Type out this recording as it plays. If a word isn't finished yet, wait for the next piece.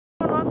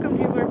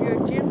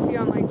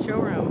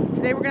showroom.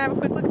 Today we're going to have a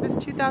quick look at this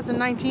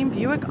 2019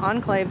 Buick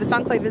Enclave. This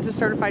Enclave is a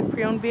certified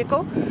pre-owned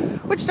vehicle,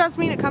 which does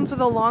mean it comes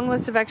with a long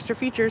list of extra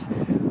features,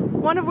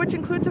 one of which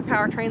includes a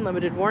powertrain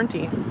limited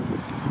warranty.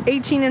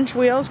 18-inch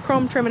wheels,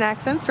 chrome trim and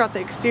accents throughout the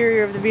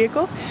exterior of the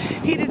vehicle,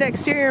 heated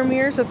exterior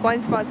mirrors with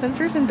blind spot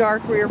sensors and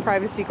dark rear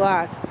privacy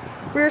glass.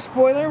 Rear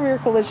spoiler, rear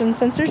collision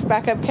sensors,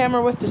 backup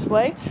camera with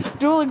display,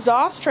 dual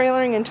exhaust,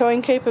 trailering and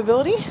towing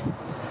capability,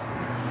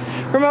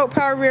 remote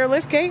power rear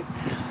liftgate,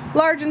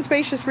 large and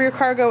spacious rear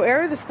cargo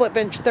area, the split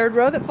bench third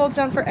row that folds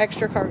down for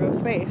extra cargo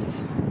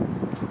space.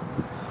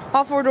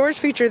 All four doors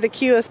feature the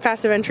keyless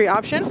passive entry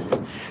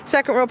option.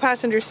 Second row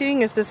passenger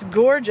seating is this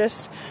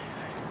gorgeous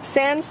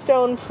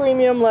sandstone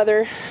premium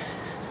leather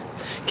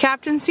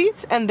captain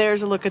seats, and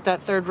there's a look at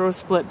that third row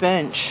split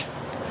bench.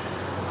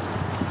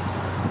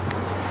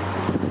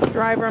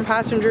 Driver and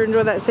passenger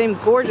enjoy that same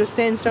gorgeous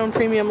sandstone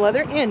premium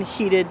leather and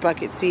heated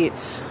bucket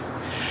seats.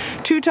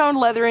 Two-tone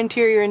leather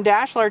interior and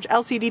dash, large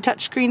LCD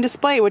touchscreen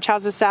display which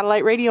houses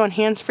satellite radio and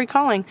hands-free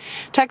calling,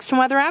 text and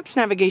weather apps,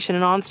 navigation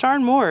and OnStar,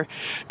 and more.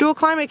 Dual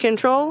climate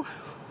control,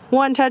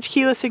 one-touch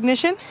keyless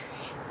ignition.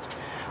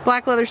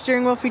 Black leather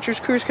steering wheel features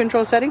cruise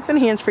control settings and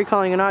hands-free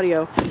calling and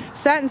audio.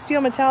 Satin steel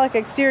metallic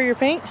exterior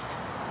paint.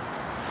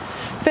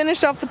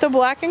 Finished off with the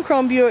black and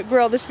chrome Buick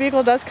grille. This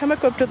vehicle does come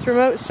equipped with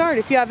remote start.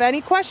 If you have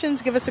any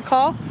questions, give us a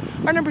call.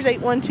 Our number is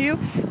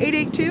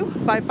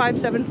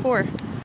 812-882-5574.